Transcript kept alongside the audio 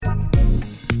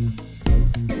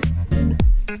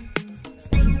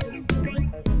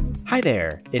Hi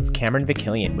there, it's Cameron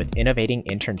Vakilian with Innovating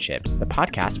Internships, the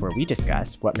podcast where we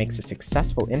discuss what makes a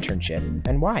successful internship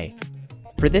and why.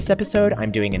 For this episode,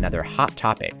 I'm doing another hot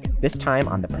topic, this time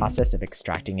on the process of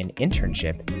extracting an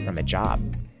internship from a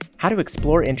job. How to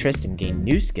explore interests and gain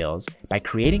new skills by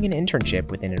creating an internship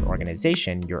within an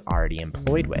organization you're already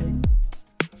employed with.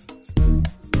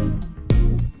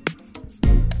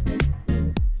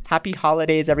 Happy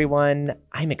holidays, everyone!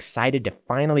 I'm excited to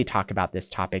finally talk about this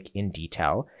topic in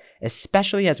detail,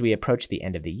 especially as we approach the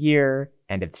end of the year,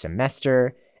 end of the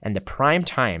semester, and the prime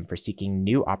time for seeking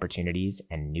new opportunities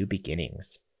and new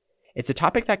beginnings. It's a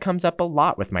topic that comes up a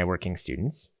lot with my working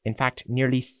students. In fact,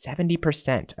 nearly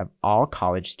 70% of all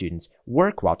college students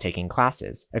work while taking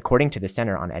classes, according to the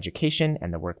Center on Education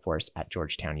and the Workforce at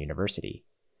Georgetown University.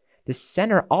 The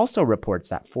center also reports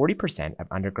that 40% of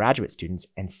undergraduate students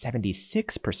and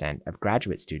 76% of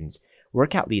graduate students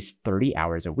work at least 30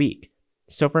 hours a week.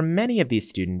 So for many of these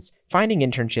students, finding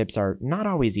internships are not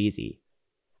always easy.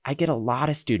 I get a lot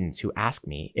of students who ask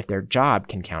me if their job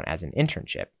can count as an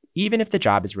internship, even if the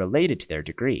job is related to their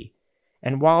degree.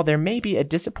 And while there may be a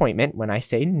disappointment when I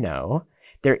say no,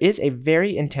 there is a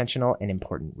very intentional and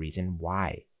important reason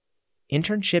why.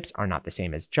 Internships are not the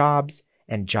same as jobs,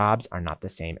 and jobs are not the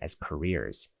same as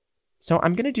careers. So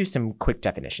I'm going to do some quick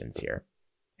definitions here.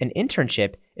 An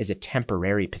internship is a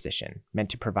temporary position meant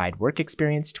to provide work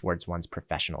experience towards one's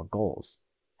professional goals.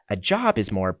 A job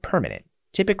is more permanent,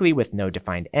 typically with no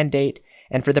defined end date,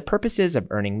 and for the purposes of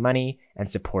earning money and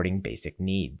supporting basic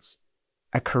needs.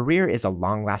 A career is a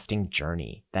long-lasting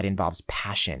journey that involves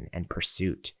passion and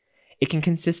pursuit. It can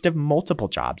consist of multiple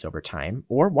jobs over time,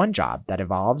 or one job that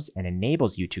evolves and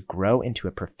enables you to grow into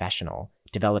a professional,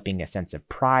 developing a sense of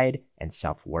pride and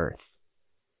self-worth.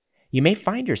 You may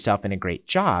find yourself in a great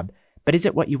job, but is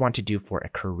it what you want to do for a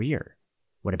career?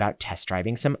 What about test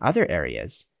driving some other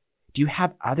areas? Do you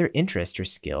have other interests or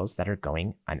skills that are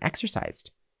going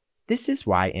unexercised? This is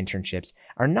why internships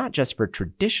are not just for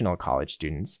traditional college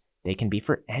students, they can be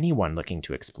for anyone looking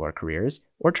to explore careers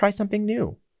or try something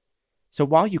new. So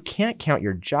while you can't count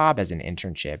your job as an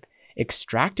internship,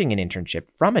 extracting an internship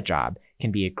from a job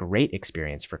can be a great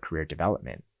experience for career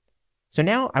development. So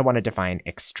now I want to define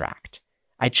extract.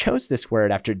 I chose this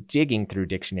word after digging through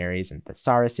dictionaries and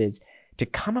thesauruses to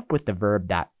come up with the verb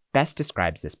that best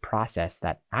describes this process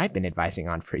that I've been advising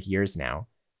on for years now.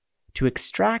 To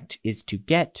extract is to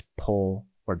get, pull,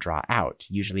 or draw out,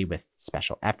 usually with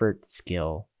special effort,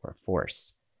 skill, or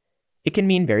force. It can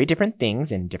mean very different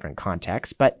things in different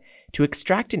contexts, but to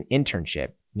extract an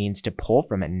internship means to pull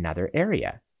from another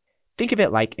area. Think of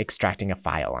it like extracting a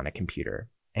file on a computer,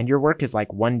 and your work is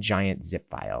like one giant zip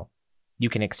file. You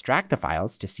can extract the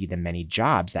files to see the many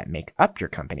jobs that make up your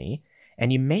company,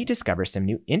 and you may discover some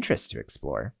new interests to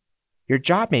explore. Your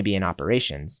job may be in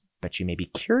operations, but you may be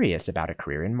curious about a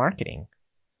career in marketing.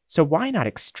 So why not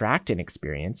extract an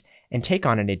experience and take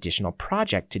on an additional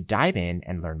project to dive in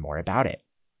and learn more about it?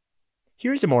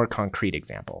 Here's a more concrete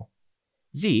example.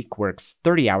 Zeke works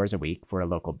 30 hours a week for a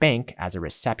local bank as a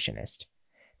receptionist.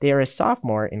 They are a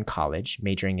sophomore in college,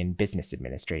 majoring in business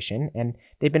administration, and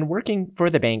they've been working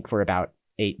for the bank for about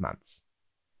 8 months.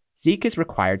 Zeke is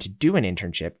required to do an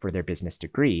internship for their business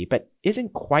degree, but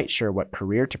isn't quite sure what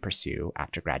career to pursue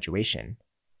after graduation.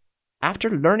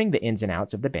 After learning the ins and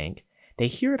outs of the bank, they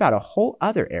hear about a whole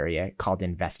other area called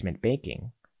investment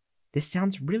banking. This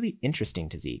sounds really interesting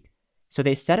to Zeke, so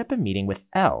they set up a meeting with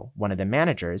Elle, one of the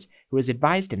managers who is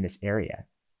advised in this area.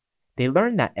 They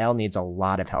learn that Elle needs a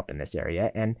lot of help in this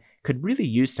area and could really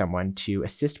use someone to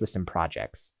assist with some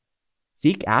projects.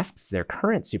 Zeke asks their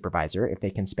current supervisor if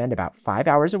they can spend about 5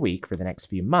 hours a week for the next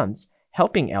few months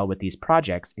helping Elle with these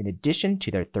projects in addition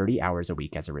to their 30 hours a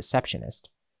week as a receptionist.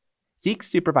 Zeke's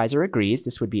supervisor agrees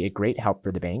this would be a great help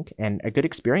for the bank and a good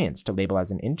experience to label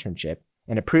as an internship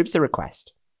and approves the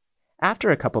request. After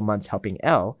a couple months helping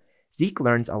Elle, Zeke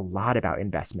learns a lot about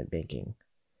investment banking.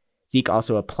 Zeke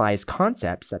also applies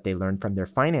concepts that they learned from their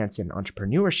finance and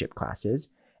entrepreneurship classes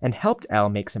and helped Elle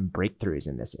make some breakthroughs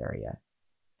in this area.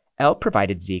 Elle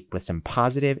provided Zeke with some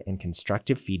positive and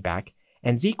constructive feedback,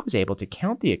 and Zeke was able to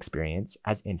count the experience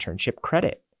as internship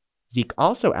credit. Zeke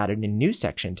also added a new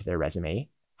section to their resume,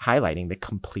 highlighting the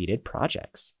completed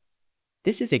projects.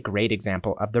 This is a great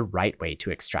example of the right way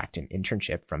to extract an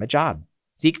internship from a job.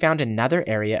 Zeke found another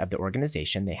area of the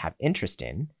organization they have interest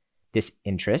in. This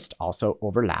interest also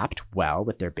overlapped well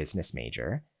with their business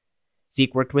major.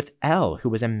 Zeke worked with Elle, who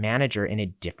was a manager in a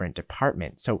different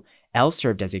department, so Elle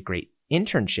served as a great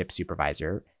internship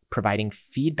supervisor, providing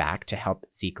feedback to help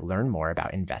Zeke learn more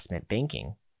about investment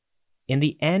banking. In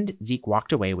the end, Zeke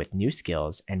walked away with new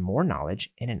skills and more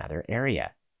knowledge in another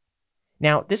area.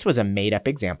 Now, this was a made-up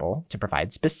example to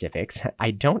provide specifics.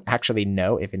 I don't actually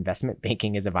know if investment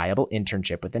banking is a viable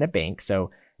internship within a bank,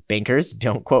 so bankers,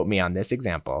 don't quote me on this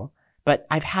example. But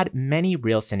I've had many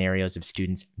real scenarios of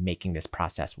students making this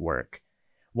process work.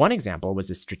 One example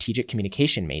was a strategic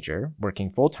communication major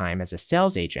working full-time as a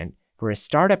sales agent for a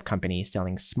startup company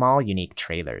selling small, unique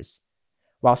trailers.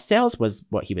 While sales was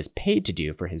what he was paid to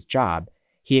do for his job,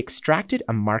 he extracted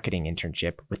a marketing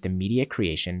internship with the media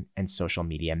creation and social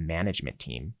media management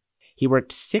team. He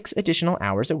worked 6 additional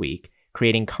hours a week,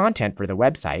 creating content for the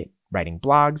website, writing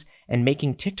blogs, and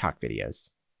making TikTok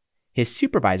videos. His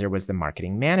supervisor was the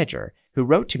marketing manager, who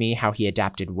wrote to me how he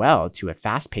adapted well to a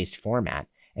fast-paced format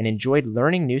and enjoyed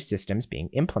learning new systems being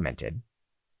implemented.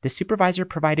 The supervisor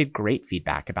provided great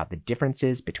feedback about the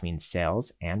differences between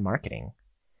sales and marketing.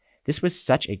 This was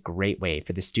such a great way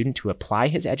for the student to apply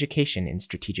his education in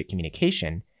strategic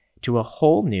communication to a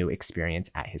whole new experience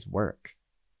at his work.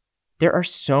 There are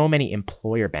so many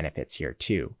employer benefits here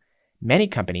too. Many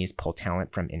companies pull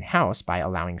talent from in-house by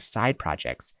allowing side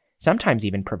projects, sometimes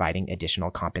even providing additional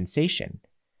compensation.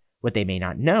 What they may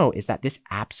not know is that this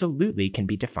absolutely can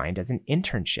be defined as an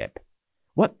internship.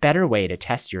 What better way to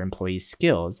test your employees'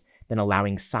 skills than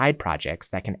allowing side projects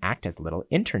that can act as little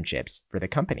internships for the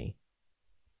company?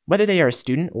 Whether they are a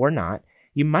student or not,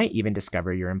 you might even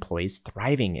discover your employees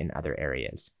thriving in other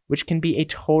areas, which can be a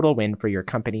total win for your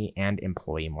company and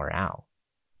employee morale.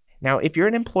 Now, if you're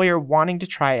an employer wanting to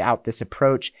try out this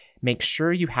approach, make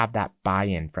sure you have that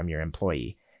buy-in from your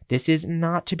employee. This is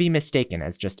not to be mistaken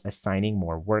as just assigning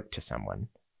more work to someone.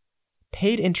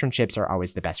 Paid internships are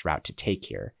always the best route to take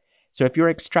here. So if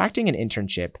you're extracting an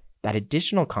internship, that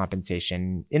additional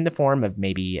compensation in the form of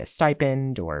maybe a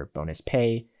stipend or bonus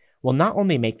pay will not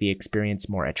only make the experience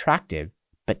more attractive,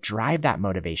 but drive that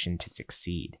motivation to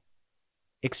succeed.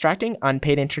 Extracting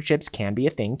unpaid internships can be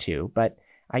a thing too, but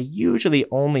I usually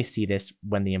only see this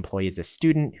when the employee is a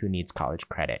student who needs college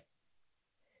credit.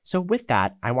 So with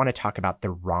that, I want to talk about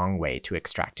the wrong way to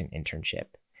extract an internship,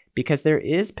 because there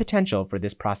is potential for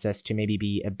this process to maybe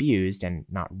be abused and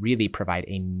not really provide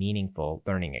a meaningful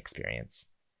learning experience.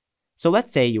 So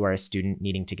let's say you are a student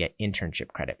needing to get internship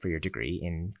credit for your degree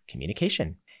in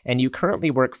communication, and you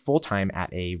currently work full-time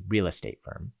at a real estate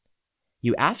firm.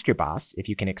 You ask your boss if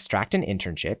you can extract an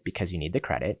internship because you need the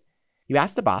credit. You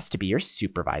ask the boss to be your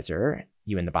supervisor.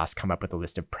 You and the boss come up with a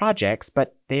list of projects,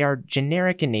 but they are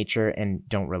generic in nature and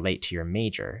don't relate to your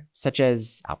major, such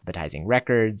as alphabetizing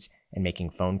records and making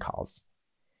phone calls.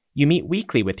 You meet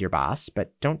weekly with your boss,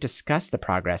 but don't discuss the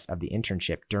progress of the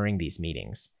internship during these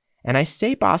meetings. And I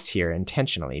say boss here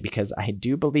intentionally because I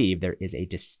do believe there is a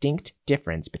distinct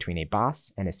difference between a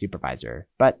boss and a supervisor,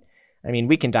 but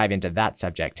we can dive into that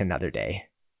subject another day.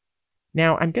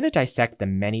 Now, I'm going to dissect the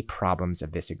many problems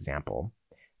of this example.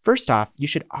 First off, you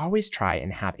should always try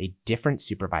and have a different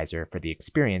supervisor for the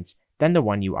experience than the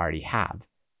one you already have.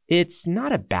 It's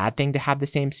not a bad thing to have the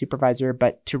same supervisor,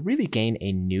 but to really gain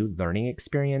a new learning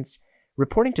experience,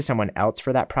 reporting to someone else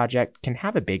for that project can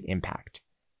have a big impact.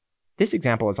 This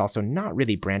example is also not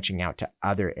really branching out to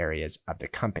other areas of the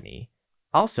company.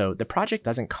 Also, the project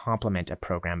doesn't complement a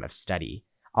program of study.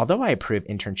 Although I approve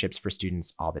internships for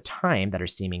students all the time that are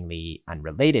seemingly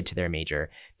unrelated to their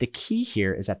major, the key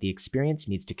here is that the experience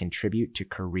needs to contribute to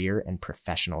career and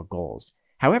professional goals,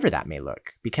 however that may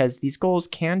look, because these goals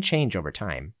can change over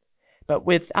time. But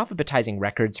with alphabetizing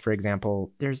records, for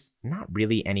example, there's not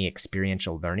really any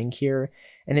experiential learning here,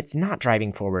 and it's not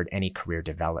driving forward any career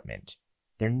development.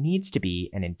 There needs to be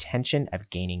an intention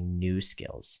of gaining new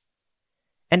skills.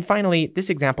 And finally, this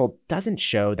example doesn't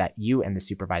show that you and the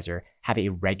supervisor have a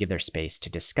regular space to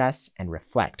discuss and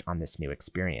reflect on this new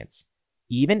experience.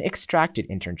 Even extracted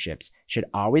internships should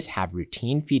always have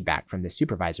routine feedback from the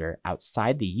supervisor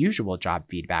outside the usual job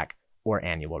feedback or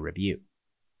annual review.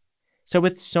 So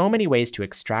with so many ways to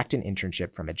extract an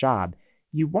internship from a job,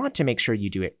 you want to make sure you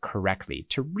do it correctly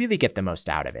to really get the most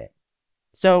out of it.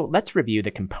 So let's review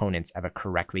the components of a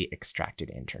correctly extracted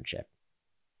internship.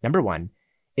 Number 1,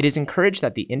 it is encouraged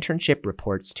that the internship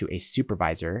reports to a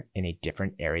supervisor in a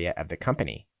different area of the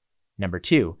company. Number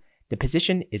 2, the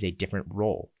position is a different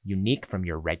role, unique from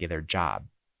your regular job.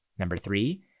 Number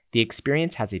 3, the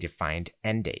experience has a defined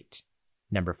end date.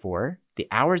 Number 4, the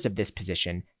hours of this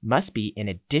position must be in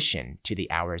addition to the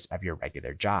hours of your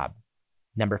regular job.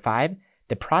 Number 5,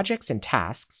 the projects and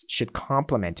tasks should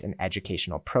complement an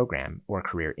educational program or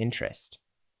career interest.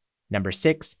 Number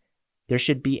 6, there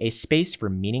should be a space for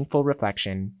meaningful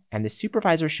reflection, and the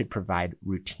supervisor should provide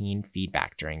routine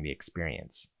feedback during the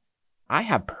experience. I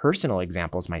have personal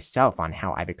examples myself on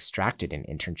how I've extracted an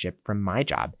internship from my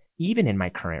job, even in my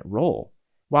current role.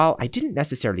 While I didn't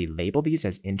necessarily label these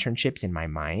as internships in my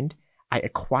mind, I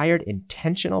acquired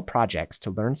intentional projects to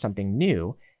learn something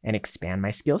new and expand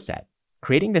my skill set.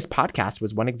 Creating this podcast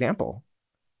was one example.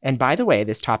 And by the way,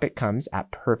 this topic comes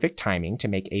at perfect timing to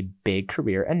make a big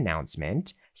career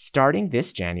announcement. Starting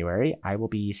this January, I will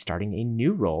be starting a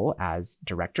new role as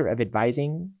Director of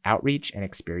Advising, Outreach, and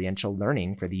Experiential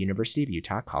Learning for the University of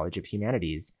Utah College of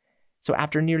Humanities. So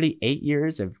after nearly 8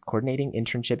 years of coordinating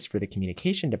internships for the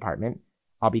communication department,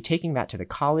 I'll be taking that to the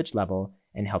college level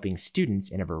and helping students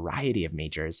in a variety of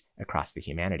majors across the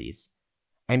humanities.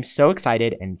 I'm so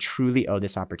excited and truly owe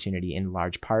this opportunity in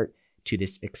large part to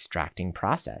this extracting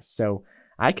process. So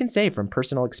I can say from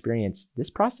personal experience,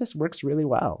 this process works really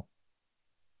well.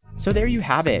 So there you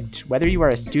have it. Whether you are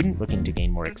a student looking to gain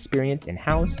more experience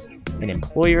in-house, an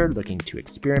employer looking to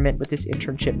experiment with this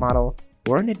internship model,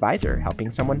 or an advisor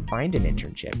helping someone find an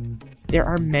internship, there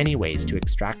are many ways to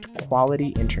extract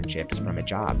quality internships from a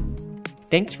job.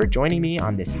 Thanks for joining me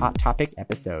on this Hot Topic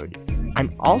episode.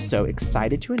 I'm also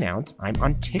excited to announce I'm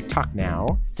on TikTok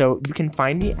now, so you can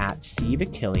find me at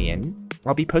cvakillian.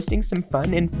 I'll be posting some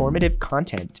fun, informative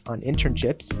content on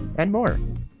internships and more.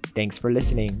 Thanks for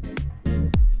listening.